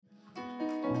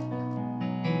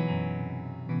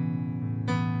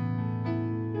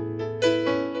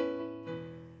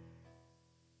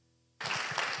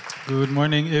Good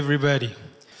morning, everybody.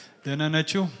 Dana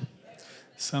nacho.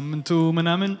 Samantu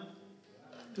manamin.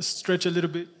 Just stretch a little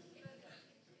bit.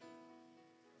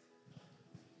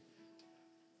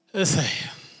 Yes, I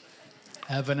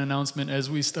have an announcement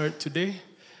as we start today.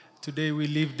 Today we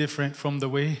live different from the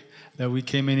way that we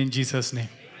came in Jesus' name.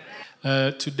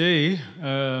 Today,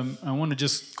 I want to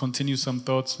just continue some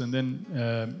thoughts and then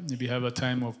maybe have a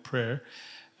time of prayer.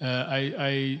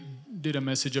 I did a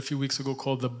message a few weeks ago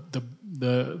called the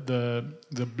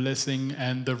blessing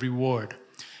and the reward,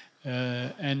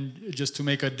 and just to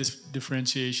make a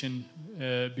differentiation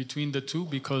between the two,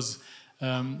 because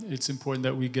it's important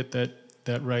that we get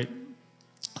that right.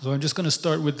 So I'm just going to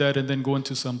start with that and then go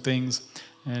into some things,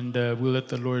 and we'll let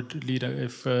the Lord lead.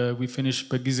 If we finish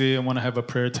Bagize, I want to have a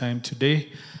prayer time today.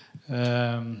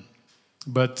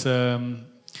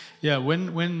 Yeah,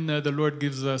 when the Lord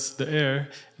gives us the air,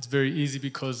 it's very easy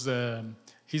because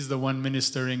He's the one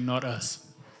ministering, not us.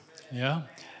 Yeah?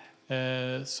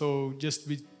 So just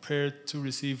be prepared to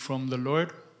receive from the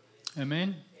Lord.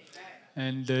 Amen?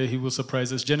 And He will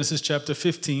surprise us. Genesis chapter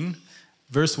 15,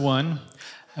 verse 1.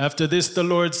 After this, the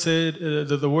Lord said,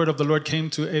 the word of the Lord came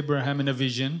to Abraham in a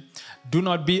vision. Do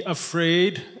not be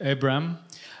afraid, Abram.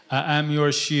 I am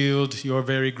your shield, your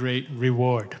very great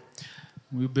reward.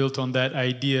 We built on that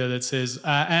idea that says,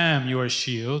 I am your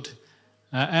shield.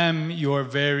 I am your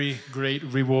very great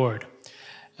reward.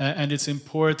 And it's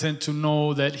important to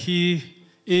know that He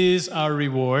is our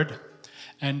reward,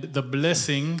 and the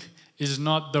blessing is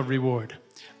not the reward.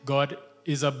 God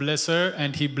is a blesser,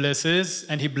 and He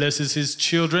blesses His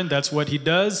children. That's what He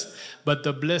does. But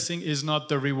the blessing is not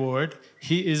the reward.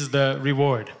 He is the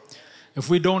reward. If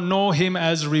we don't know Him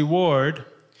as reward,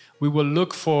 we will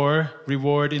look for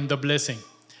reward in the blessing.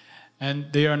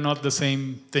 And they are not the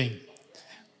same thing,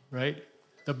 right?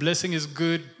 The blessing is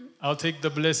good. I'll take the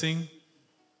blessing.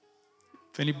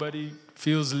 If anybody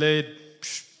feels led,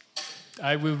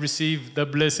 I will receive the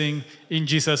blessing in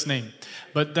Jesus' name.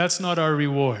 But that's not our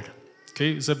reward,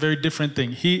 okay? It's a very different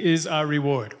thing. He is our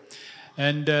reward.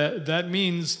 And that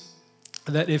means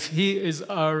that if He is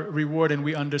our reward and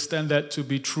we understand that to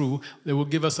be true, it will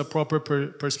give us a proper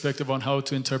perspective on how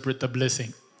to interpret the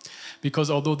blessing. Because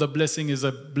although the blessing is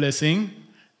a blessing,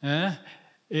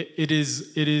 it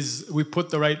is we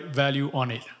put the right value on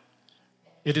it.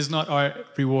 It is not our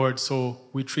reward, so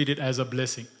we treat it as a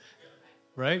blessing,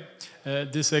 right?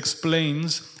 This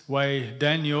explains why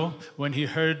Daniel, when he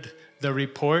heard the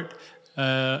report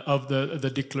of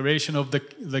the declaration of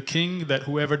the king that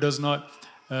whoever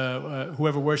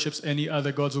worships any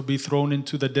other gods will be thrown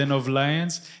into the den of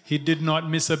lions, he did not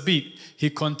miss a beat.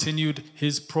 He continued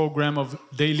his program of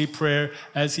daily prayer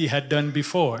as he had done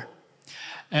before.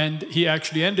 And he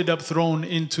actually ended up thrown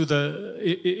into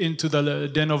the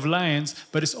den of lions,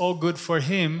 but it's all good for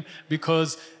him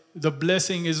because the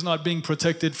blessing is not being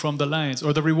protected from the lions,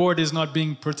 or the reward is not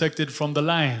being protected from the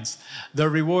lions. The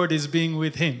reward is being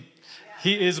with him.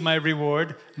 He is my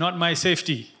reward, not my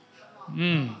safety.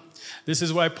 This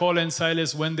is why Paul and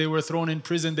Silas, when they were thrown in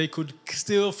prison, they could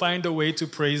still find a way to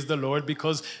praise the Lord,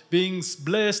 because being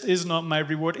blessed is not my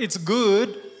reward. It's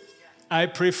good. I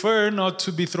prefer not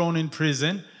to be thrown in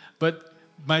prison, but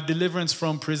my deliverance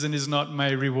from prison is not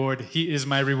my reward. He is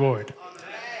my reward.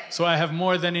 So I have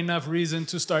more than enough reason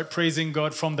to start praising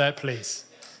God from that place.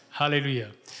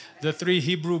 Hallelujah. The 3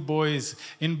 Hebrew boys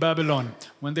in Babylon,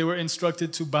 when they were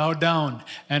instructed to bow down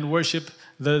and worship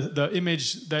the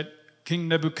image that King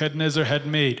Nebuchadnezzar had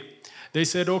made, they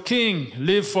said, "O king,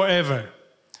 live forever."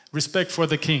 Respect for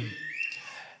the king.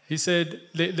 They said,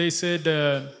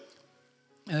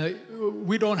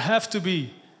 we don't have to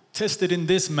be tested in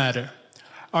this matter.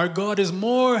 Our God is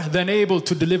more than able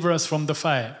to deliver us from the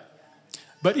fire.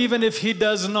 But even if He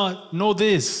does not, know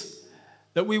this,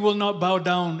 that we will not bow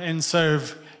down and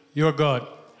serve your God.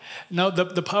 Now,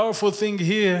 the powerful thing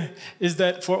here is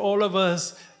that for all of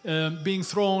us, being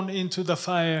thrown into the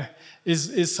fire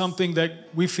is something that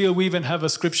we feel we even have a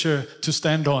scripture to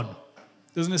stand on.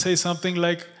 Doesn't it say something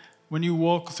like, when you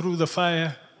walk through the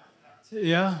fire?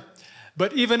 Yeah?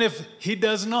 But even if He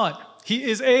does not, He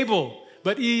is able.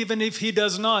 But even if He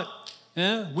does not,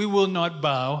 we will not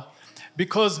bow,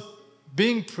 because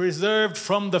being preserved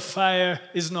from the fire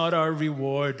is not our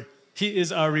reward. He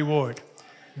is our reward.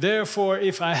 Therefore,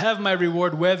 if I have my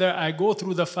reward, whether I go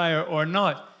through the fire or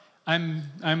not,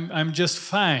 I'm just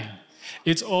fine.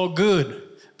 It's all good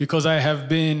because I have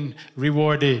been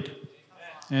rewarded.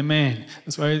 Amen.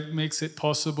 That's why it makes it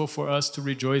possible for us to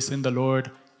rejoice in the Lord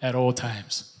at all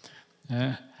times.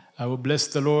 I will bless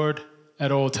the Lord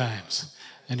at all times,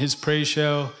 and His praise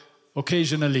shall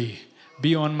occasionally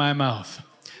be on my mouth.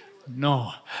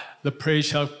 No, the praise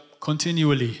shall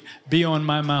continually be on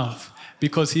my mouth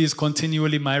because he is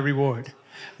continually my reward.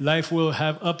 Life will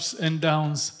have ups and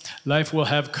downs. Life will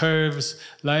have curves.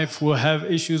 Life will have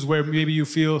issues where maybe you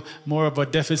feel more of a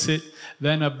deficit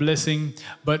than a blessing.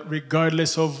 But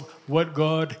regardless of what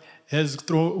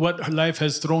what life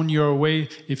has thrown your way,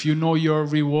 if you know your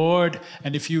reward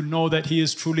and if you know that he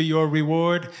is truly your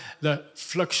reward, the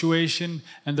fluctuation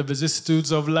and the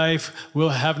vicissitudes of life will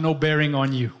have no bearing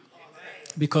on you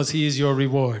because he is your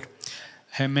reward.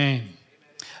 Amen.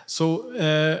 So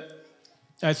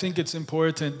I think it's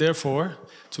important, therefore,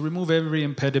 to remove every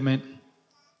impediment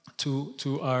to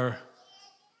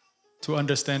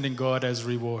understanding God as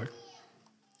reward.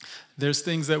 There's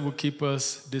things that will keep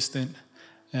us distant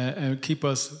and keep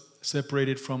us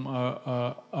separated from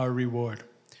our reward.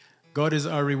 God is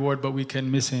our reward, but we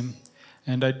can miss him.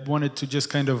 And I wanted to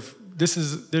just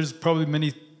there's probably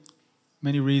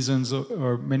many reasons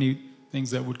or many things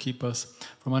that would keep us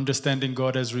from understanding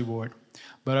God as reward.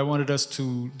 But I wanted us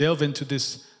to delve into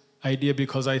this idea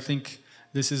because I think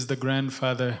this is the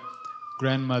grandfather,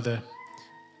 grandmother,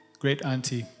 great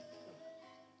auntie,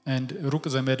 and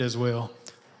Rukazamed as well,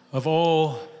 of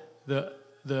all the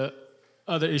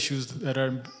other issues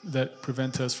that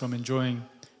prevent us from enjoying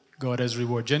God as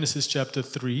reward. Genesis chapter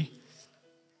 3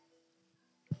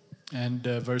 and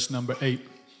verse number 8.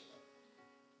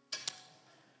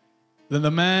 Then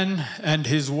the man and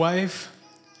his wife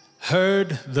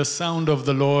heard the sound of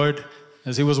the Lord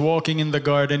as he was walking in the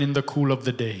garden in the cool of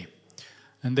the day.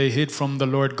 And they hid from the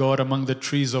Lord God among the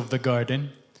trees of the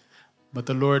garden. But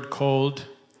the Lord called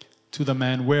to the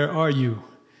man, "Where are you?"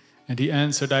 And he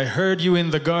answered, "I heard you in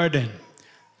the garden,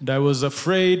 and I was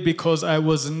afraid because I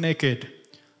was naked,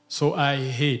 so I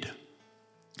hid."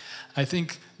 I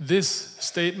think this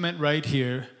statement right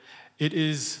here, it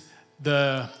is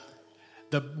the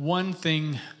one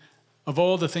thing of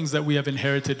all the things that we have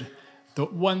inherited, the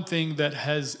one thing that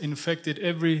has infected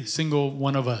every single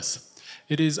one of us.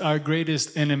 It is our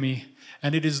greatest enemy,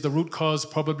 and it is the root cause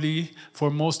probably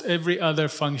for most every other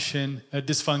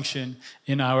dysfunction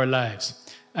in our lives.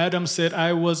 Adam said,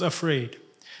 "I was afraid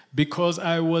because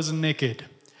I was naked,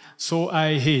 so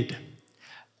I hid."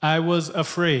 I was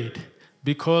afraid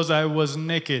because I was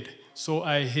naked, so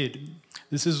I hid.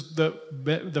 This is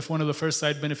one of the first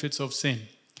side benefits of sin.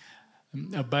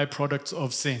 A byproduct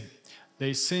of sin.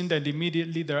 They sinned and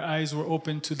immediately their eyes were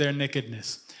opened to their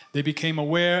nakedness. They became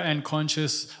aware and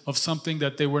conscious of something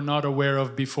that they were not aware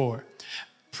of before.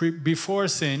 Before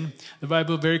sin, the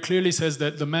Bible very clearly says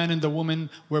that the man and the woman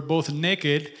were both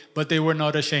naked, but they were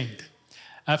not ashamed.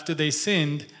 After they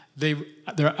sinned,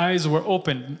 their eyes were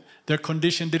opened. Their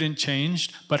condition didn't change,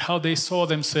 but how they saw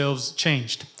themselves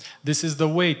changed. This is the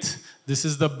weight. This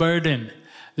is the burden.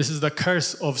 This is the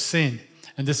curse of sin.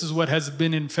 And this is what has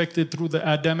been infected through the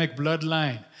Adamic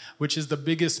bloodline, which is the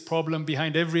biggest problem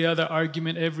behind every other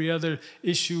argument, every other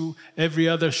issue, every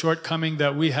other shortcoming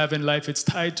that we have in life. It's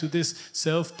tied to this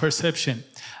self-perception.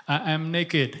 I am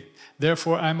naked,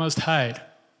 therefore I must hide.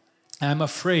 I'm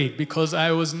afraid because I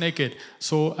was naked,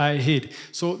 so I hid.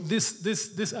 So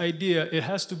this idea, it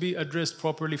has to be addressed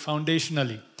properly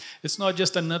foundationally. It's not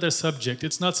just another subject.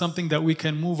 It's not something that we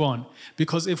can move on.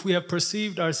 Because if we have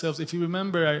perceived ourselves, if you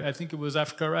remember, I think it was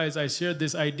Africa Rise, I shared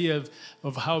this idea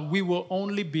of how we will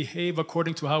only behave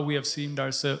according to how we have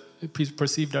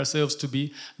perceived ourselves to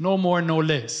be, no more, no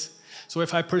less. So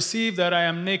if I perceive that I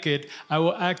am naked, I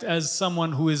will act as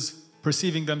someone who is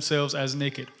perceiving themselves as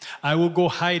naked. I will go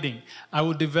hiding. I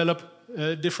will develop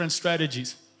different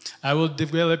strategies. I will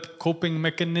develop coping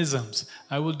mechanisms.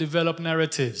 I will develop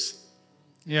narratives.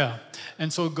 Yeah.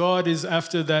 And so God is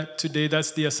after that today.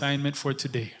 That's the assignment for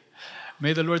today.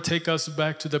 May the Lord take us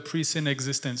back to the pre-sin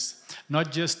existence,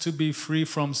 not just to be free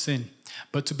from sin,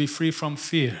 but to be free from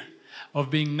fear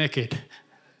of being naked.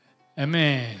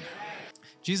 Amen.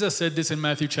 Jesus said this in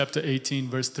Matthew chapter 18,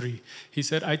 verse 3. He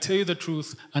said, "I tell you the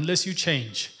truth, unless you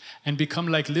change and become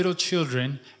like little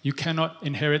children, you cannot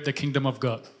inherit the kingdom of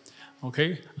God."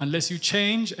 Okay? Unless you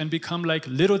change and become like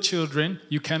little children,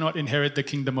 you cannot inherit the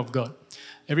kingdom of God.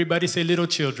 Everybody say little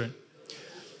children.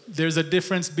 There's a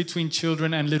difference between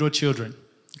children and little children.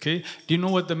 Okay? Do you know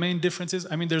what the main difference is?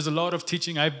 I mean, there's a lot of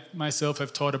teaching. I myself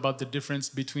have taught about the difference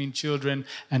between children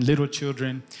and little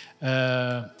children.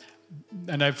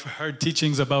 And I've heard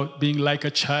teachings about being like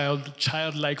a child,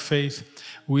 childlike faith.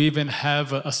 We even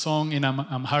have a song in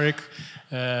Amharic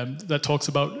that talks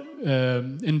about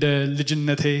in the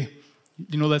Lijinnate.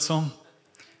 You know that song?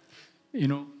 You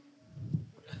know?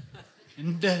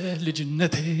 In the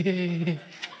Lijinnate.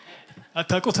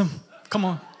 Atakotam. Come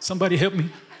on, somebody help me.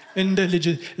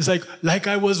 It's like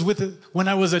I was with it when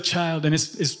I was a child, and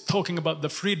it's talking about the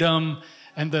freedom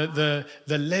and the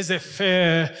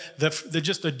laissez-faire,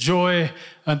 just the joy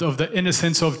and of the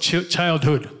innocence of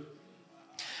childhood.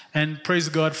 And praise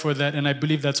God for that, and I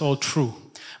believe that's all true.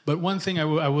 But one thing I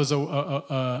was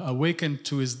awakened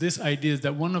to is this idea is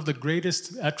that one of the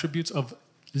greatest attributes of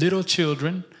little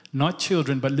children, not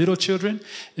children, but little children,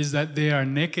 is that they are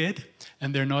naked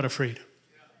and they're not afraid.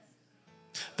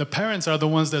 The parents are the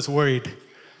ones that's worried.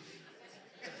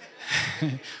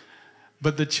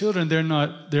 But the children, they're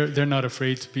not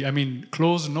afraid to be. I mean,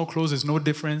 no clothes is no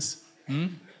difference.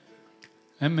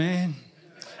 Amen.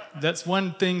 That's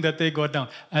one thing that they got down.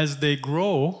 As they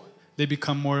grow, they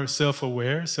become more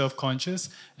self-aware, self-conscious,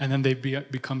 and then they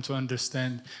come to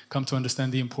understand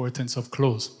the importance of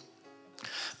clothes.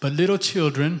 But little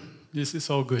children, this is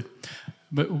all good.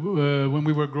 But when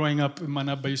we were growing up,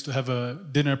 Manaba used to have a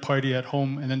dinner party at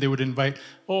home, and then they would invite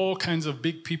all kinds of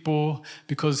big people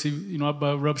because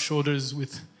Abba rubbed shoulders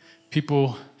with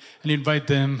people, and he'd invite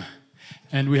them,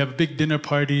 and we have a big dinner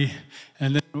party,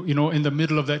 and then in the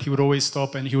middle of that, he would always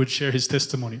stop and he would share his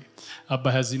testimony.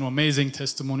 Abba has amazing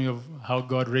testimony of how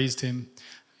God raised him,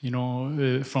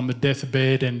 from the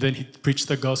deathbed, and then he preached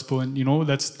the gospel, and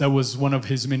that was one of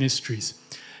his ministries,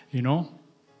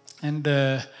 And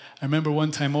I remember one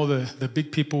time all the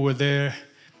big people were there,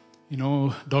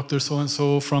 Dr.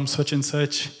 So-and-so from such and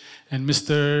such, and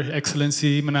Mr.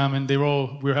 Excellency Manam, and we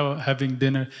were all having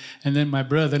dinner. And then my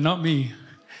brother, not me,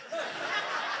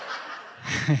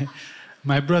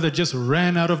 my brother just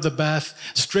ran out of the bath,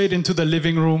 straight into the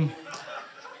living room,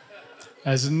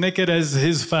 as naked as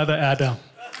his father Adam.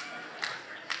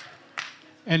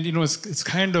 And it's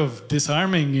kind of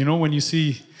disarming, when you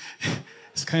see,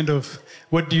 it's kind of,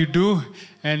 what do you do?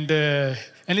 And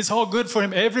it's all good for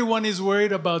him. Everyone is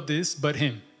worried about this but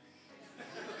him.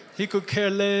 He could care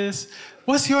less.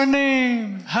 What's your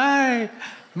name? Hi.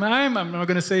 I'm not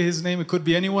going to say his name. It could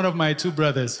be any one of my two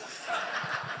brothers.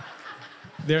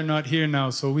 They're not here now,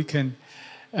 so we can.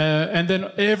 And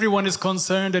then everyone is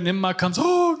concerned, and Imma comes,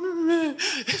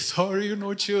 sorry,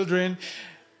 children.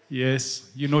 Yes,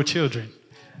 children.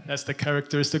 That's the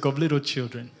characteristic of little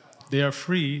children. They are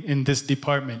free in this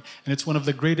department. And it's one of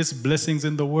the greatest blessings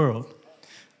in the world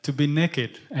to be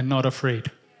naked and not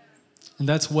afraid. And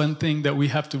that's one thing that we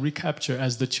have to recapture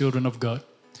as the children of God.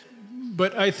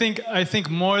 But I think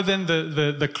more than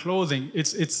the clothing,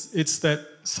 it's that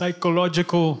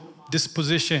psychological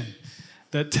disposition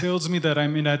that tells me that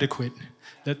I'm inadequate,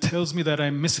 that tells me that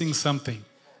I'm missing something.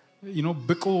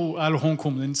 Biko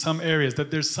al-honkum in some areas, that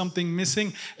there's something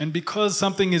missing, and because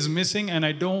something is missing and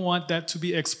I don't want that to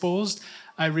be exposed,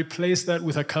 I replace that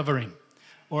with a covering,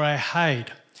 or I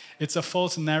hide. It's a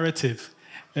false narrative,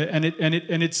 and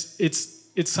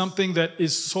it's something that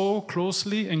is so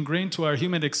closely ingrained to our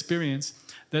human experience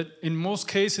that in most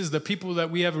cases the people that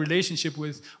we have a relationship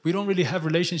with, we don't really have a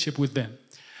relationship with them.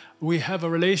 We have a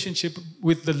relationship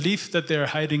with the leaf that they're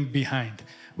hiding behind.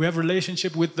 We have a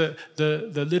relationship with the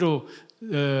little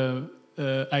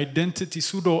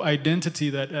pseudo-identity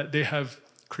that they have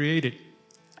created.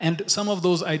 And some of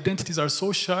those identities are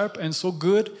so sharp and so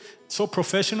good, so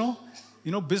professional.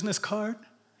 Business card.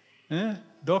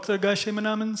 Dr. Gashe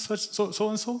Manaman,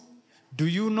 so-and-so. Do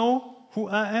you know who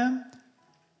I am?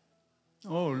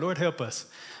 Oh, Lord help us.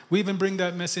 We even bring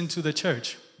that mess into the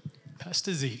church.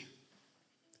 Pastor Z,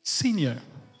 senior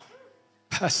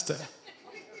pastor,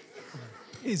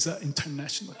 is an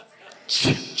international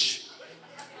church.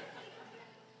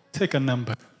 Take a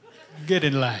number. Get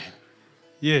in line.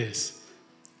 Yes.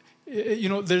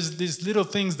 There's these little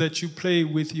things that you play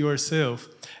with yourself,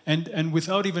 and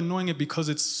without even knowing it, because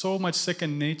it's so much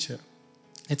second nature.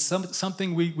 It's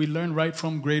something we learn right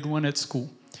from grade 1 at school.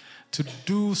 To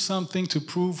do something to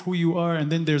prove who you are,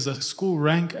 and then there's a school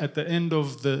rank at the end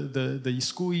of the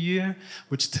school year,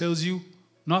 which tells you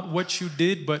not what you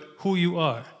did, but who you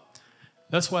are.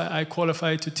 That's why I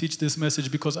qualified to teach this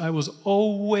message, because I was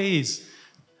always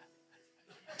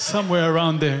somewhere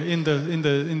around there in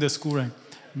the school rank.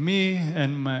 Me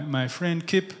and my friend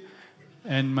Kip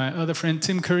and my other friend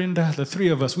Tim Karinda, the three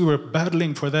of us, we were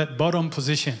battling for that bottom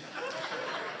position.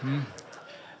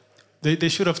 They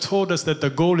should have told us that the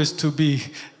goal is to be,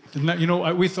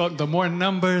 we thought the more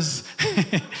numbers,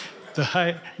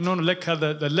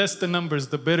 the less the numbers,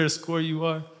 the better score you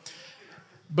are.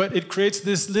 But it creates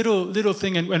this little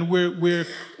thing, and we're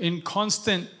in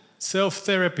constant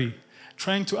self-therapy,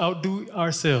 trying to outdo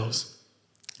ourselves,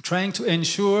 trying to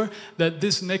ensure that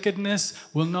this nakedness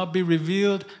will not be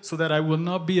revealed so that I will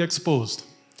not be exposed.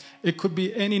 It could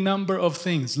be any number of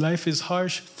things. Life is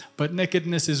harsh, but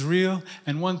nakedness is real.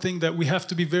 And one thing that we have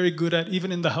to be very good at,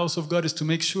 even in the house of God, is to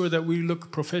make sure that we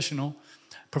look professional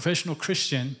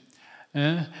Christian,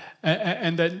 and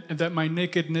that my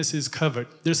nakedness is covered.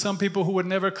 There's some people who would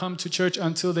never come to church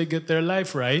until they get their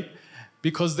life right,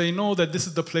 because they know that this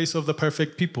is the place of the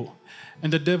perfect people.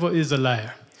 And the devil is a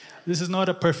liar. This is not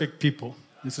a perfect people.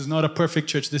 This is not a perfect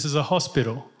church. This is a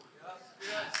hospital.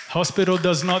 Hospital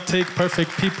does not take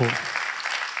perfect people.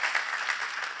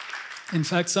 In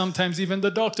fact, sometimes even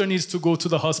the doctor needs to go to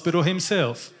the hospital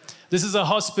himself. This is a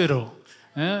hospital.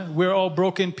 We're all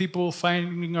broken people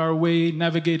finding our way,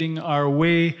 navigating our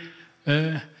way,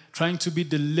 trying to be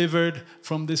delivered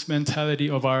from this mentality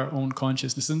of our own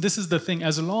consciousness. And this is the thing,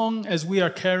 as long as we are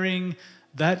carrying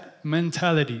that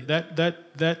mentality,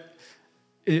 that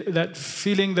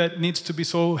feeling that needs to be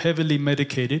so heavily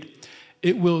medicated,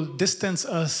 it will distance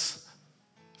us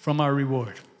from our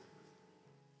reward.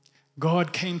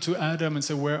 God came to Adam and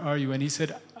said, "Where are you?" And he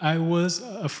said, "I was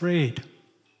afraid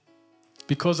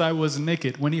because I was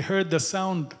naked." When he heard the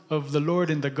sound of the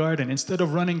Lord in the garden, instead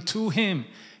of running to him,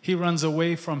 he runs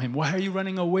away from him. Why are you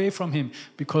running away from him?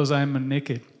 Because I am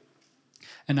naked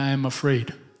and I am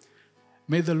afraid.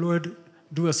 May the Lord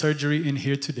do a surgery in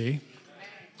here today.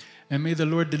 And may the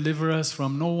Lord deliver us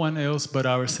from no one else but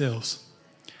ourselves.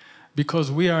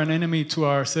 Because we are an enemy to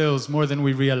ourselves more than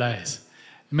we realize.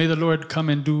 May the Lord come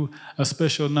and do a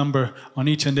special number on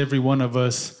each and every one of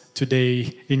us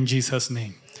today in Jesus'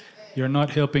 name. You're not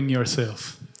helping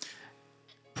yourself.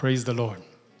 Praise the Lord.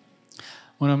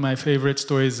 One of my favorite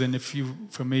stories, and if you're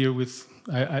familiar with,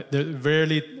 I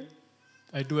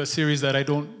do a series that I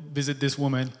don't visit this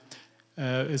woman,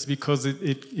 is because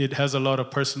it has a lot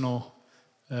of personal,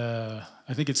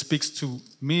 I think it speaks to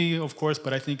me, of course,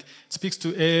 but I think it speaks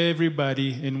to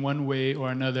everybody in one way or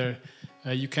another.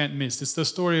 You can't miss. It's the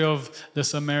story of the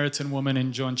Samaritan woman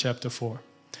in John chapter 4.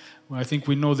 Well, I think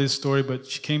we know this story, but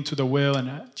she came to the well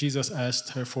and Jesus asked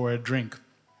her for a drink.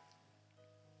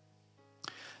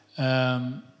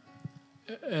 Now,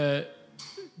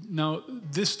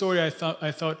 this story, I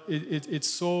thought it's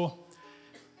so.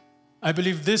 I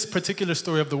believe this particular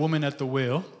story of the woman at the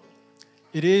well,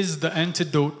 it is the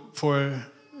antidote for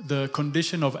the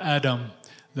condition of Adam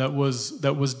that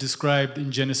was described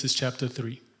in Genesis chapter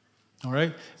 3. All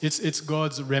right? It's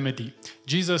God's remedy.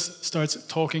 Jesus starts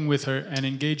talking with her and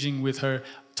engaging with her,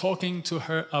 talking to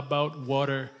her about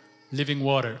water, living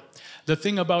water. The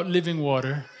thing about living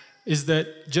water is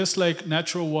that just like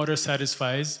natural water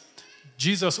satisfies,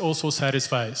 Jesus also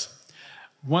satisfies.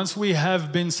 Once we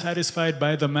have been satisfied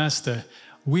by the Master,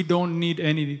 we don't need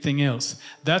anything else.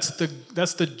 That's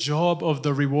the job of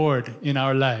the reward in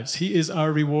our lives. He is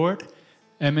our reward.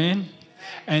 Amen?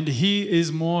 And He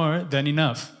is more than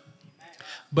enough.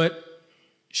 But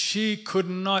she could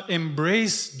not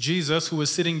embrace Jesus, who was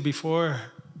sitting before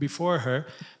her,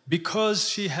 because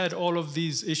she had all of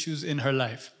these issues in her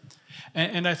life.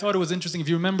 And I thought it was interesting. If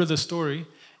you remember the story,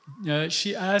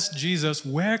 she asked Jesus,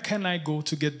 "Where can I go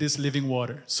to get this living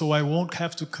water so I won't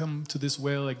have to come to this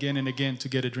well again and again to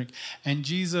get a drink?" And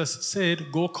Jesus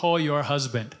said, "Go call your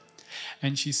husband."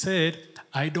 And she said,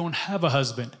 "I don't have a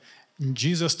husband." And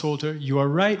Jesus told her, "You are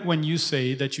right when you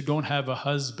say that you don't have a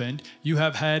husband. You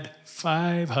have had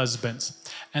 5 husbands.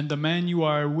 And the man you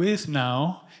are with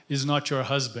now is not your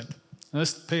husband."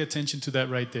 Let's pay attention to that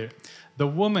right there. The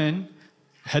woman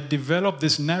had developed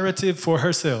this narrative for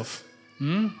herself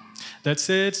that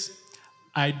says,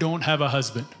 "I don't have a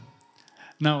husband."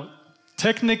 Now,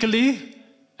 technically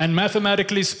and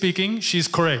mathematically speaking, she's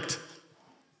correct.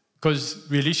 Because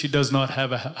really, she does not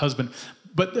have a husband.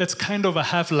 But that's kind of a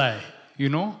half-lie, you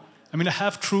know? I mean, a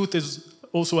half-truth is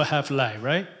also a half-lie,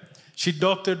 right? She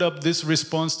doctored up this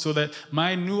response so that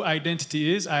my new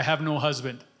identity is, I have no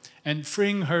husband. And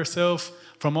freeing herself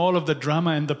from all of the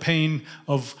drama and the pain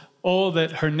of all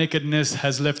that her nakedness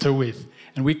has left her with.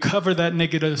 And we cover that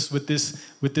nakedness with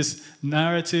this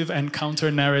narrative and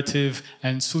counter-narrative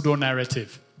and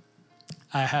pseudo-narrative.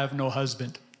 I have no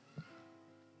husband.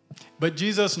 But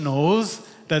Jesus knows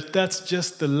that that's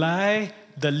just the lie,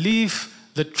 the leaf,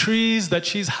 the trees that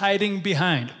she's hiding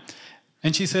behind.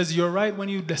 And she says, "You're right when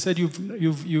you said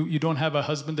you don't have a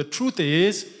husband. The truth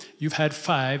is, you've had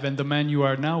 5, and the man you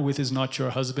are now with is not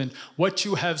your husband. What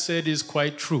you have said is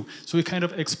quite true." So he kind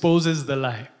of exposes the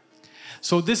lie.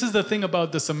 So this is the thing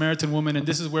about the Samaritan woman, and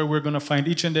this is where we're going to find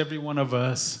each and every one of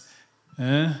us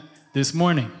this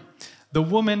morning. The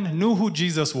woman knew who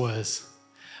Jesus was,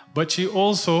 but she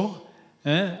also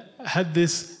had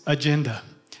this agenda.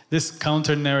 this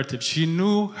counter narrative. She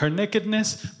knew her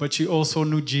nakedness, but she also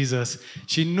knew Jesus.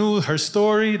 She knew her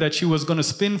story that she was going to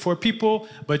spin for people,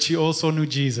 but she also knew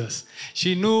Jesus.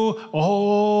 She knew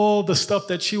all the stuff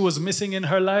that she was missing in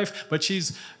her life, but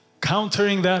she's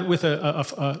countering that with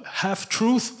a half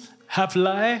truth, half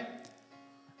lie,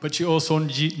 but she also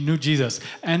knew Jesus.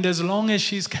 And as long as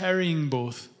she's carrying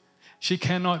both, she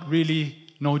cannot really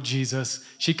know Jesus.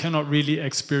 She cannot really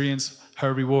experience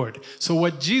her reward. So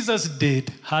what Jesus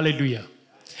did, hallelujah,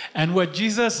 and what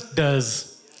Jesus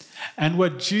does, and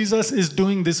what Jesus is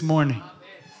doing this morning,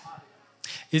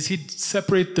 is he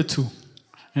separates the two.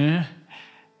 Yeah?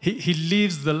 He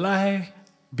leaves the lie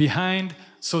behind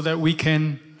so that we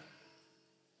can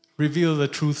reveal the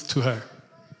truth to her,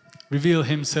 reveal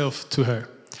himself to her.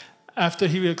 After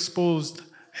he exposed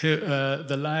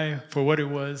the lie for what it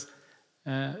was,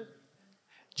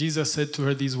 Jesus said to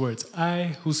her these words,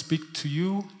 "I who speak to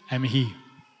you am he."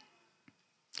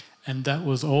 And that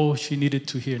was all she needed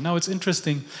to hear. Now it's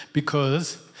interesting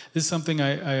because this is something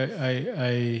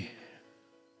I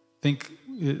think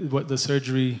what the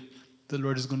surgery the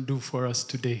Lord is going to do for us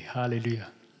today.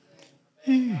 Hallelujah.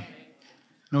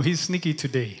 No, he's sneaky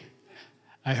today.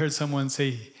 I heard someone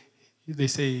say, they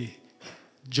say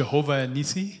Jehovah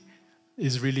Nissi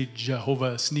is really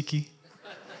Jehovah Sneaky.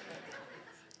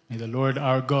 May the Lord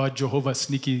our God, Jehovah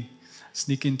Sneaky,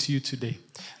 sneak into you today.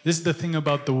 This is the thing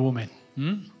about the woman.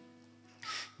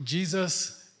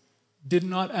 Jesus did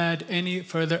not add any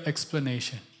further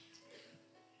explanation.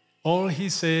 All he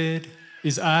said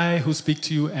is, "I who speak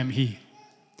to you am he."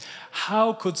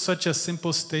 How could such a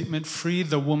simple statement free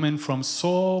the woman from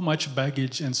so much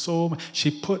baggage and she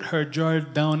put her jar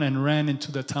down and ran into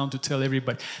the town to tell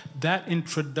everybody. That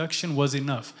introduction was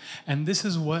enough. And this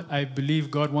is what I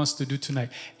believe God wants to do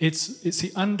tonight. It's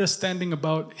the understanding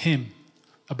about him,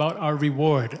 about our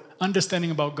reward,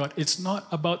 understanding about God. It's not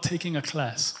about taking a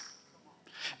class.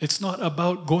 It's not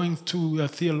about going to a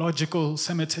theological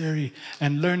cemetery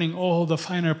and learning all the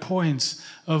finer points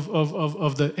of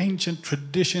the ancient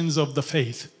traditions of the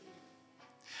faith.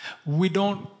 We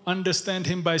don't understand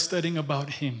him by studying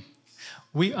about him.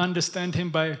 We understand him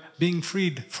by being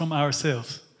freed from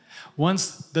ourselves.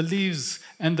 Once the leaves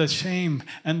and the shame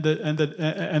and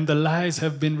the lies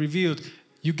have been revealed,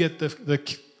 you get the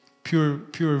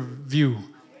pure view,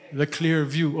 the clear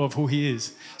view of who he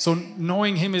is. So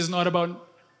knowing him is not about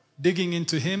digging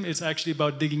into him, it's actually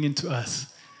about digging into us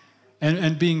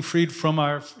and being freed from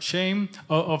our shame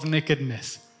of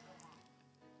nakedness.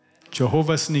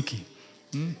 Jehovah Sneaky.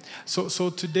 So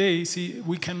today, see,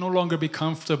 we can no longer be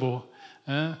comfortable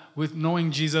with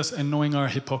knowing Jesus and knowing our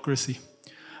hypocrisy.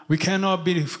 We cannot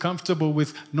be comfortable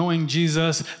with knowing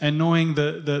Jesus and knowing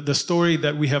the story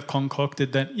that we have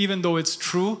concocted, that even though it's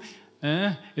true,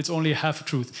 it's only half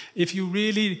truth. If you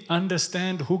really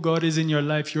understand who God is in your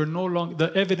life,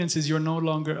 the evidence is you're no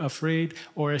longer afraid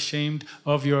or ashamed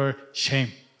of your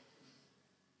shame.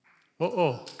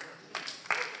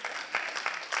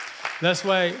 That's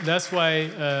why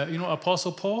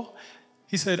Apostle Paul,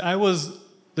 he said, "I was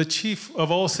the chief of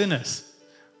all sinners."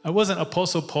 I wasn't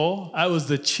Apostle Paul, I was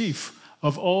the chief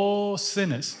of all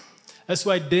sinners. That's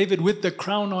why David, with the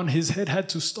crown on his head, had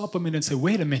to stop a minute and say,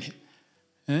 "Wait a minute.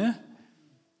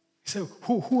 He said,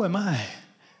 who am I?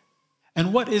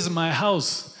 And what is my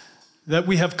house that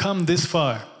we have come this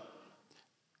far?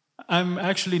 I'm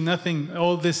actually nothing.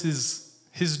 All this is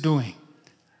his doing.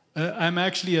 I'm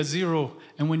actually a zero.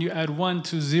 And when you add 1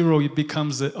 to 0, it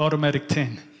becomes an automatic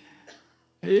 10.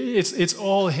 It's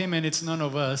all him and it's none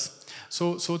of us.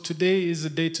 So today is the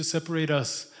day to separate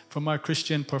us from our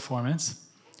Christian performance.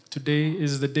 Today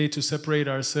is the day to separate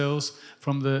ourselves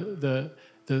from the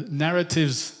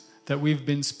narratives that we've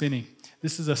been spinning.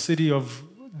 This is a city of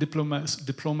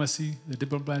diplomacy, the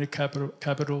diplomatic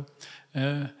capital.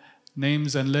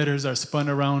 Names and letters are spun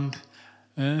around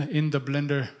in the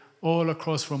blender all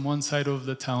across from one side of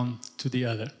the town to the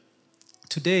other.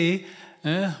 Today,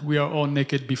 we are all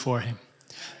naked before him.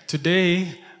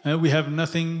 Today, we have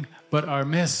nothing but our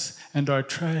mess and our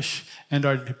trash and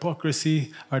our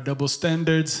hypocrisy, our double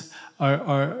standards,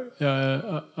 our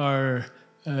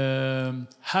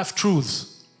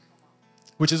half-truths,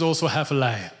 which is also half a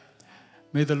lie.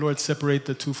 May the Lord separate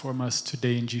the two from us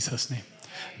today in Jesus' name.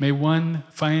 May one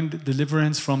find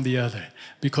deliverance from the other.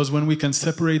 Because when we can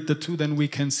separate the two, then we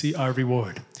can see our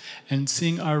reward. And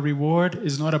seeing our reward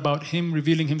is not about him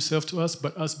revealing himself to us,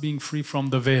 but us being free from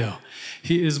the veil.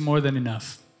 He is more than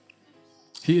enough.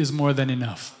 He is more than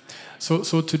enough.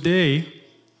 So today,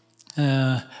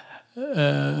 we're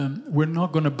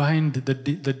not going to bind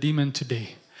the demon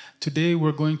today. Today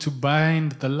we're going to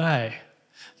bind the lie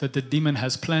that the demon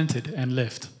has planted and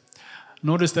left.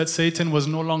 Notice that Satan was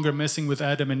no longer messing with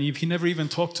Adam and Eve. He never even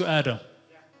talked to Adam.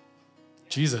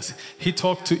 Jesus. He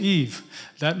talked to Eve.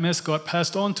 That mess got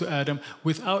passed on to Adam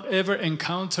without ever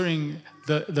encountering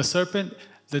the serpent.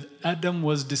 That Adam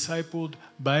was discipled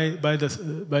by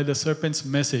the serpent's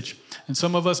message. And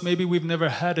some of us, maybe we've never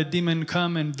had a demon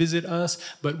come and visit us,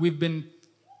 but we've been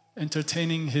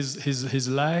entertaining his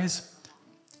lies.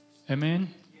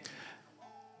 Amen.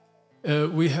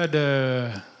 We had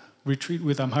a retreat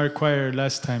with Amharic Choir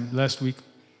last week.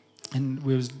 And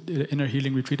we was in a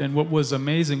healing retreat. And what was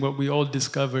amazing, what we all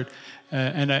discovered,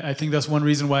 and I think that's one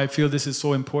reason why I feel this is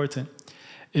so important,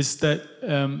 is that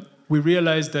we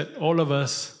realized that all of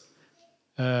us,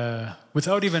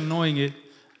 without even knowing it,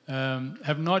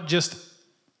 have not just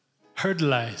heard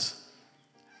lies,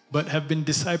 but have been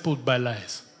discipled by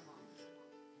lies.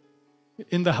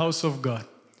 In the house of God,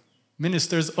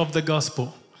 ministers of the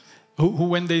gospel, who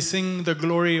when they sing, the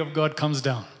glory of God comes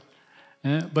down.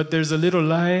 But there's a little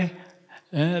lie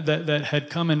that had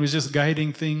come and was just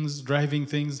guiding things, driving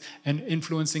things, and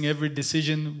influencing every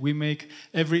decision we make,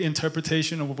 every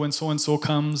interpretation of when so-and-so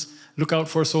comes, look out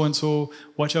for so-and-so,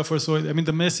 watch out for so. I mean,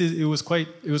 the message, it was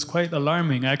quite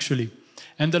alarming, actually.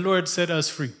 And the Lord set us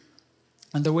free.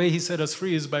 And the way He set us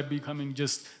free is by becoming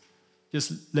just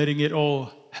letting it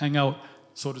all hang out,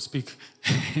 so to speak.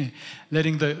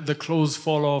 Letting the clothes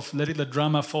fall off, letting the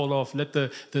drama fall off, let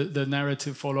the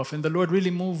narrative fall off. And the Lord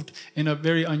really moved in a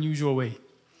very unusual way.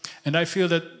 And I feel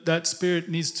that spirit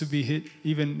needs to be hit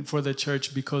even for the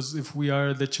church, because if we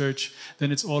are the church,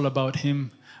 then it's all about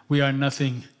Him. We are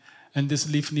nothing. And this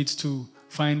leaf needs to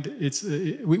find its...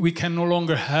 we can no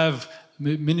longer have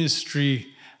ministry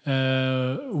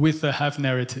with a half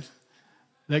narrative.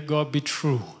 Let God be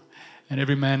true and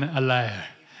every man a liar.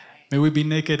 May we be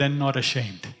naked and not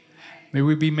ashamed. May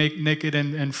we be made naked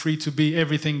and free to be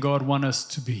everything God wants us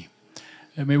to be.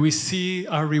 And may we see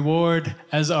our reward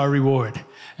as our reward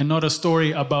and not a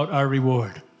story about our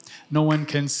reward. No one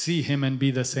can see Him and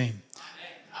be the same.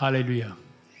 Hallelujah.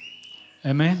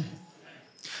 Amen.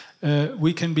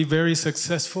 We can be very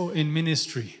successful in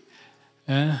ministry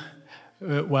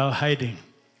while hiding.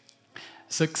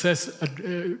 Success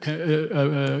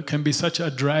can be such a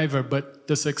driver, but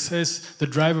the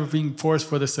driver being forced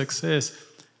for the success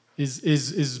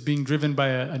is being driven by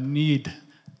a need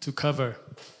to cover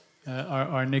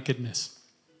our nakedness.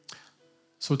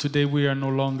 So today we are no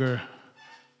longer,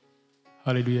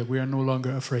 hallelujah, we are no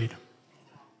longer afraid.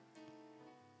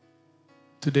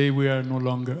 Today we are no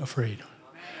longer afraid.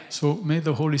 So may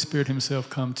the Holy Spirit Himself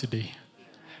come today.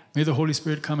 May the Holy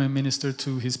Spirit come and minister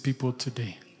to His people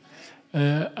today.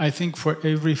 I think for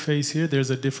every face here, there's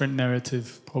a different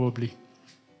narrative, probably.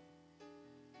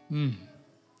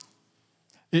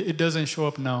 It doesn't show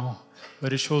up now,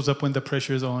 but it shows up when the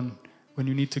pressure is on, when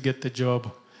you need to get the job,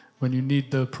 when you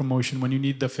need the promotion, when you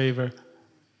need the favor.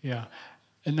 Yeah.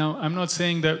 And now, I'm not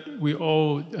saying that we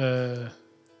all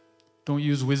don't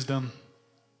use wisdom.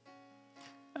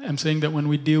 I'm saying that when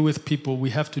we deal with people,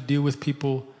 we have to deal with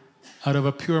people out of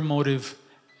a pure motive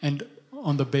and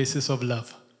on the basis of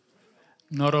love.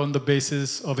 Not on the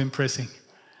basis of impressing.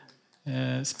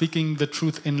 Speaking the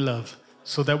truth in love,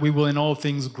 so that we will in all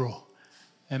things grow.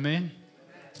 Amen?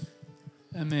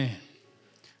 Amen.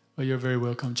 Well, you're very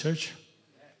welcome, church.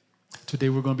 Today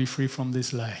we're going to be free from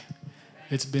this lie.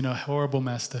 It's been a horrible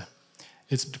master.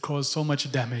 It's caused so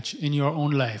much damage in your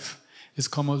own life. It's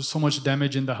caused so much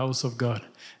damage in the house of God.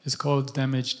 It's caused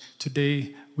damage.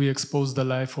 Today we expose the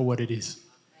lie for what it is.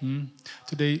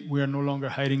 Today we are no longer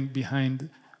hiding behind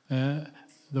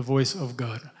the voice of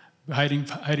God, hiding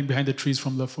behind the trees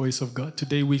from the voice of God.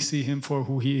 Today we see Him for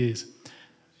who He is.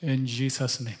 In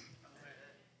Jesus' name.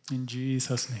 In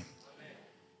Jesus' name.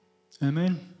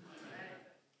 Amen.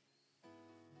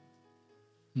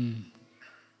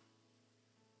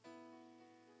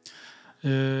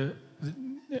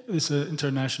 It's an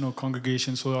international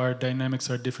congregation, so our dynamics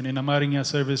are different. In Amarinha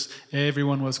service,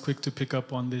 everyone was quick to pick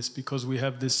up on this because we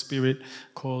have this spirit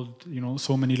called,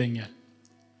 so many lenha.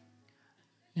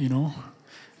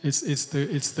 It's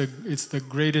the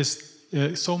greatest.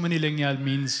 So many lenha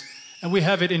means, and we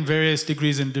have it in various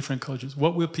degrees in different cultures.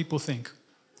 What will people think?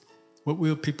 What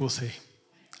will people say?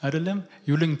 Adalem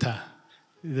yulingta.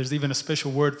 There's even a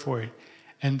special word for it.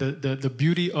 And the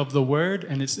beauty of the word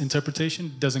and its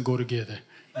interpretation doesn't go together.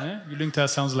 Yulingta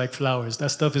sounds like flowers. That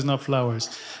stuff is not flowers.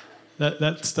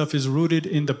 That stuff is rooted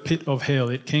in the pit of hell.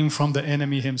 It came from the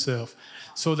enemy himself.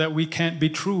 So that we can't be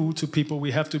true to people,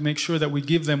 we have to make sure that we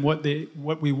give them what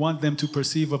we want them to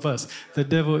perceive of us. The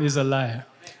devil is a liar.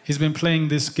 He's been playing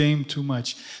this game too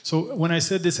much. So when I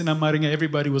said this in Amaringa,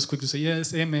 everybody was quick to say,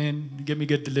 yes, amen,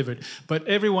 get delivered. But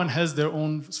everyone has their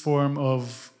own form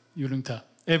of yulungta.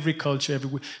 Every culture,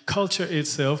 culture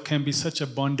itself can be such a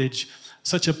bondage,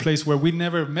 such a place where we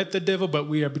never met the devil, but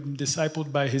we are being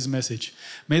discipled by his message.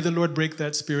 May the Lord break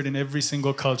that spirit in every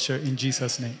single culture in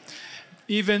Jesus' name.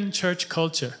 Even church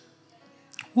culture.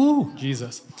 Woo,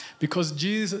 Jesus. Because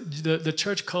Jesus, the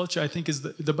church culture, I think, is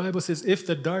the Bible says, if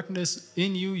the darkness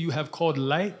in you, you have called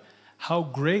light, how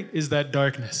great is that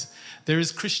darkness? There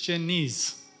is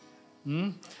Christianese.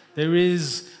 There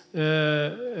is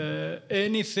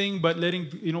anything but letting,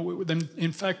 them,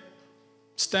 in fact,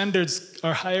 standards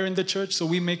are higher in the church, so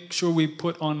we make sure we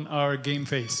put on our game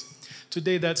face.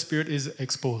 Today, that spirit is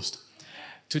exposed.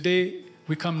 Today,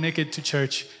 we come naked to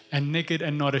church, and naked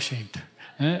and not ashamed.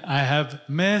 I have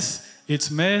mess,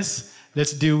 it's mess,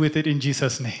 let's deal with it in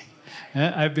Jesus' name.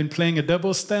 I've been playing a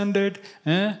double standard,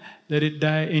 let it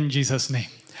die in Jesus' name.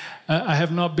 I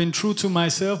have not been true to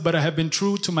myself, but I have been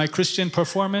true to my Christian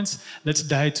performance. Let's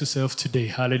die to self today.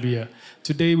 Hallelujah.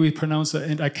 Today we pronounce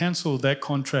and I cancel that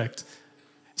contract.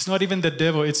 It's not even the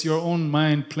devil, it's your own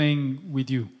mind playing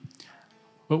with you.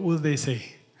 What will they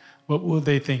say? What will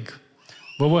they think?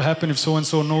 What will happen if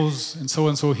so-and-so knows and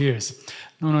so-and-so hears?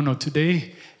 No.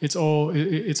 Today, it's all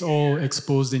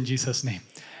exposed in Jesus' name.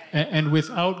 And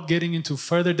without getting into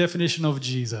further definition of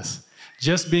Jesus,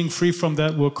 just being free from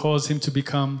that will cause him to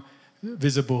become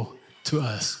visible to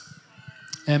us.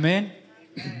 Amen?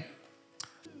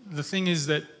 The thing is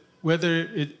that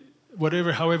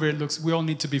however it looks, we all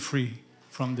need to be free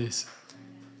from this.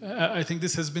 I think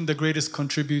this has been the greatest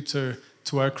contributor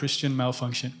to our Christian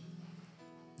malfunction.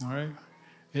 All right?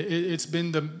 It's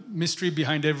been the mystery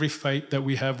behind every fight that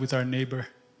we have with our neighbor,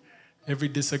 every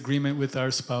disagreement with our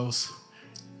spouse,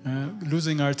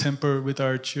 losing our temper with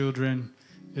our children.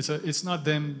 It's not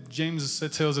them. James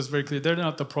tells us very clearly, they're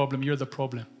not the problem, you're the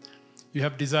problem. You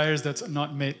have desires that's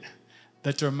not met,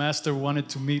 that your master wanted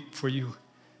to meet for you.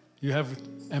 You have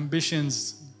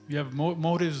ambitions, you have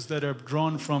motives that are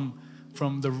drawn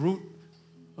from the root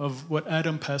of what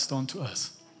Adam passed on to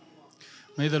us.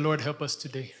 May the Lord help us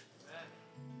today.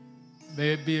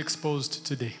 May it be exposed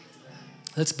today.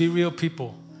 Let's be real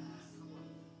people.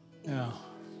 Yeah.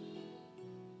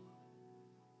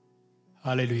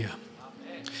 Hallelujah.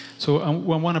 So I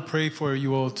want to pray for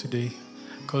you all today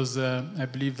because I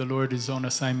believe the Lord is on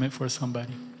assignment for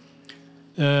somebody.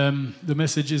 The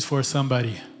message is for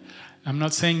somebody. I'm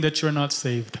not saying that you're not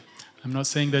saved. I'm not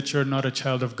saying that you're not a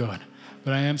child of God.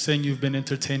 But I am saying you've been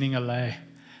entertaining a lie.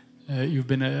 You've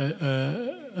been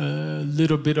a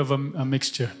little bit of a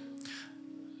mixture.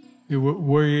 You're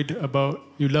worried about,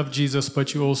 you love Jesus,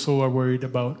 but you also are worried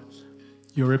about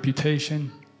your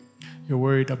reputation. You're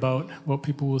worried about what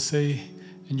people will say.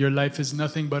 And your life is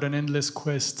nothing but an endless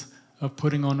quest of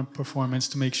putting on a performance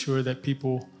to make sure that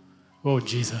people, oh,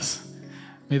 Jesus.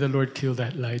 May the Lord kill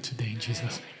that lie today in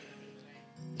Jesus'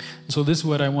 name. So this is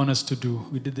what I want us to do.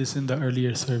 We did this in the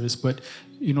earlier service, but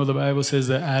the Bible says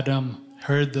that Adam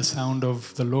heard the sound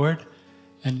of the Lord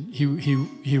and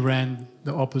he ran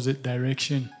the opposite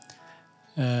direction.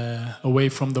 Away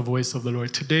from the voice of the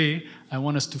Lord. Today, I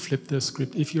want us to flip the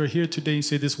script. If you're here today, you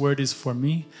say this word is for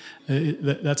me.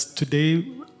 That's today,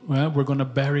 we're going to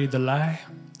bury the lie.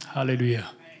 Hallelujah.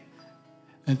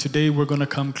 And today, we're going to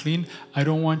come clean. I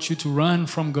don't want you to run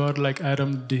from God like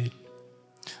Adam did.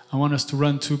 I want us to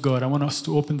run to God. I want us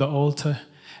to open the altar.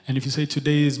 And if you say,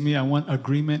 today is me, I want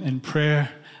agreement and prayer.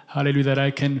 Hallelujah, that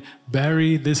I can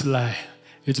bury this lie.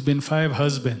 It's been 5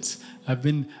 husbands. I've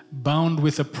been bound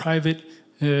with a private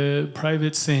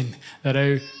sin that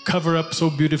I cover up so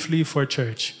beautifully for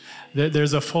church.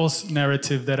 There's a false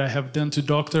narrative that I have done to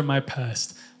doctor my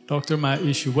past, doctor my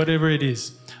issue, whatever it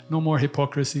is. No more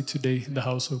hypocrisy today in the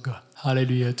house of God.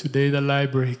 Hallelujah. Today the lie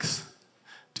breaks.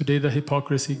 Today the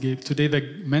hypocrisy breaks. Today the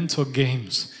mental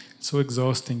games, so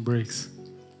exhausting, breaks.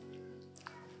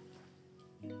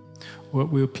 What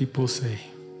will people say?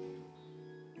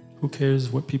 Who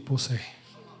cares what people say?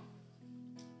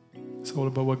 It's all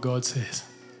about what God says.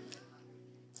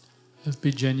 Let's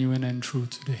be genuine and true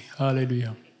today.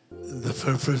 Hallelujah. The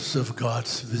purpose of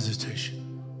God's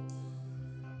visitation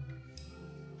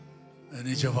in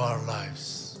each of our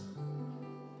lives.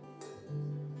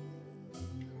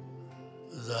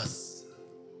 Thus,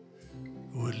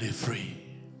 we live free.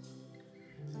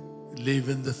 Live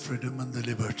in the freedom and the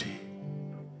liberty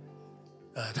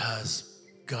that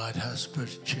God has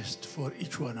purchased for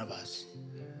each one of us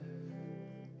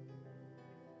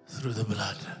through the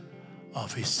blood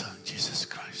of His Son, Jesus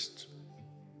Christ.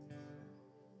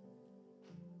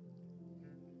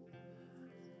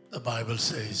 The Bible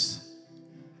says,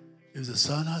 If the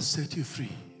Son has set you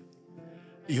free,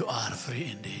 you are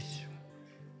free indeed.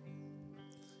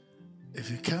 If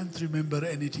you can't remember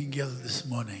anything else this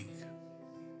morning,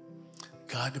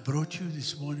 God brought you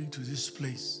this morning to this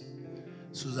place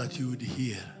so that you would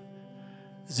hear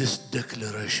this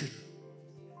declaration.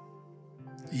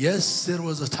 Yes, there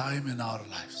was a time in our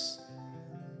lives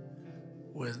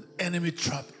when the enemy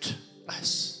trapped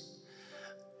us.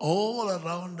 All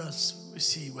around us we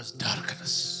see was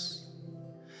darkness.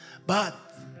 But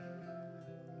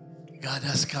God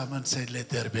has come and said, let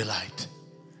there be light.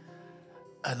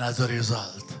 And as a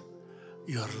result,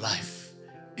 your life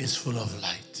is full of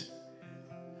light.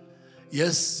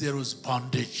 Yes, there was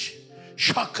bondage,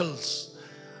 shackles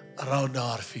around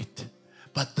our feet,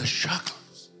 but the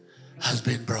shackles has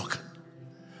been broken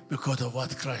because of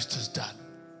what Christ has done.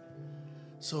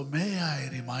 So may I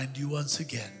remind you once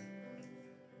again,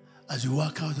 as you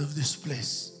walk out of this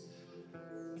place,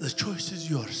 the choice is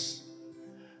yours.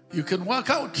 You can walk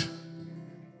out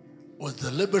with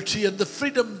the liberty and the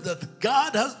freedom that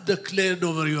God has declared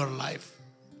over your life,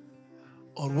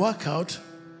 or walk out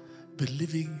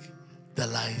believing the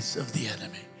lies of the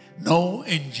enemy. No,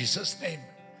 in Jesus' name.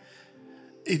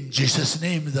 In Jesus'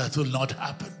 name, that will not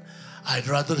happen. I'd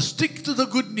rather stick to the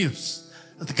good news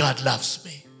that God loves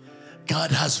me.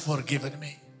 God has forgiven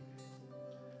me.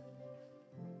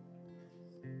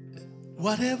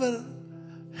 Whatever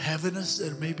heaviness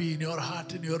there may be in your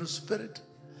heart, in your spirit,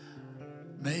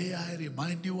 may I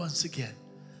remind you once again,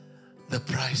 the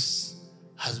price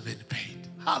has been paid.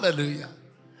 Hallelujah.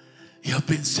 You have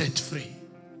been set free.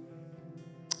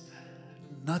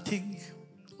 Nothing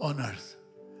on earth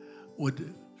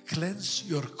would cleanse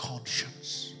your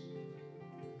conscience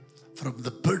from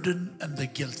the burden and the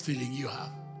guilt feeling you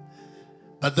have.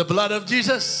 But the blood of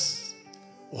Jesus,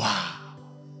 wow,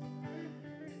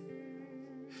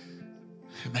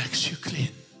 it makes you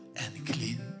clean and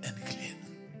clean and clean.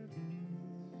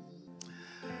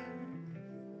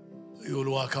 You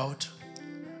will walk out,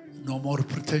 no more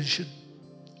pretension.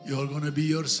 You're going to be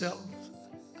yourself.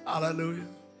 Hallelujah.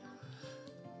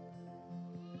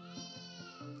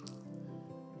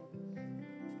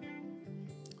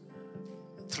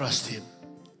 Trust Him.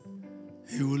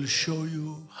 He will show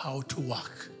you how to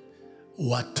walk,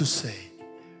 what to say,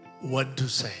 what to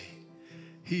say.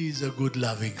 He is a good,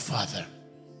 loving Father.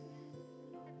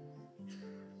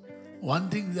 One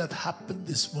thing that happened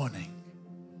this morning,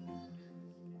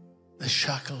 the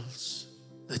shackles,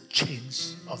 the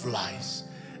chains of lies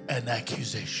and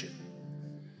accusation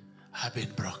have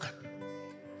been broken.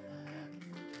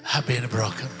 Have been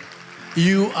broken.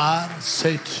 You are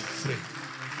set free.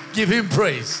 Give Him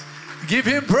praise. Give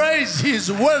Him praise. He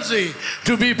is worthy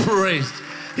to be praised.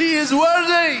 He is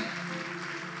worthy.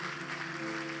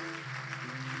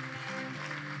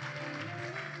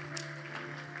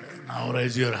 Now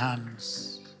raise your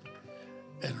hands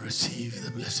and receive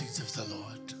the blessings of the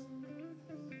Lord.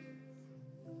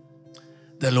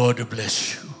 The Lord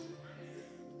bless you.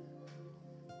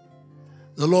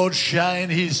 The Lord shine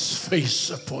His face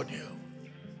upon you.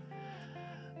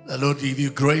 The Lord give you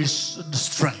grace and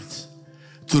strength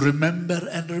to remember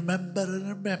and remember and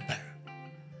remember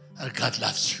that God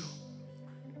loves you.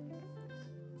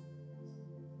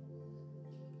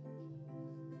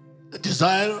 The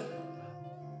desire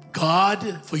of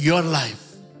God for your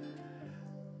life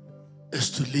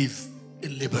is to live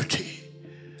in liberty,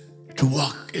 to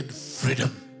walk in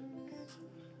freedom,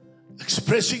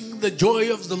 expressing the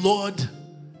joy of the Lord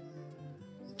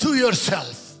to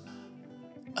yourself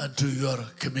and to your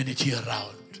community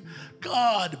around.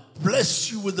 God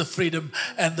bless you with the freedom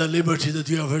and the liberty that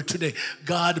you have heard today.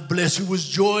 God bless you with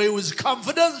joy, with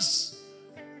confidence.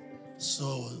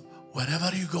 So wherever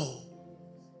you go,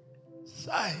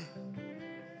 say,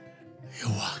 you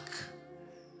walk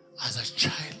as a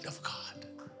child of God,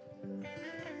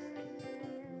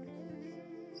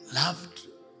 loved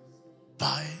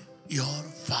by your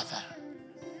Father,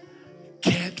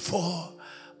 cared for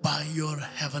by your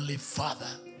Heavenly Father.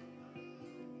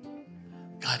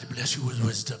 God bless you with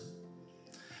wisdom.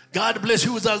 God bless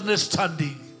you with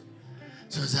understanding,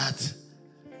 so that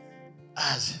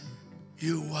as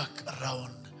you walk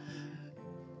around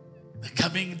the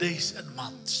coming days and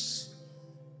months,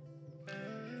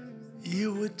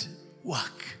 you would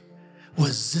walk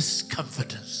with this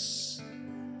confidence.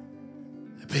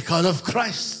 Because of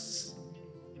Christ,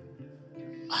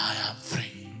 I am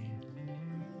free.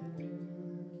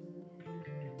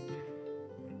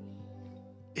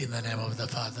 In the name of the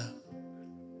Father,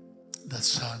 the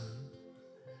Son,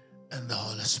 and the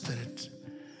Holy Spirit,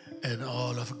 and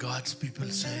all of God's people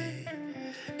say,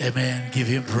 Amen. Give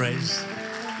Him praise.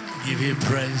 Give Him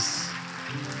praise.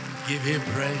 Give him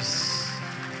praise.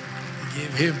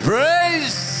 Give him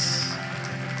praise.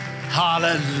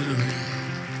 Hallelujah.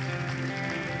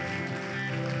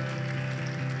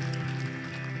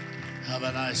 Have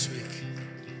a nice week.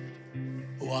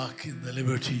 Walk in the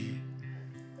liberty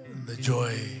and the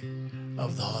joy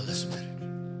of the Holy Spirit.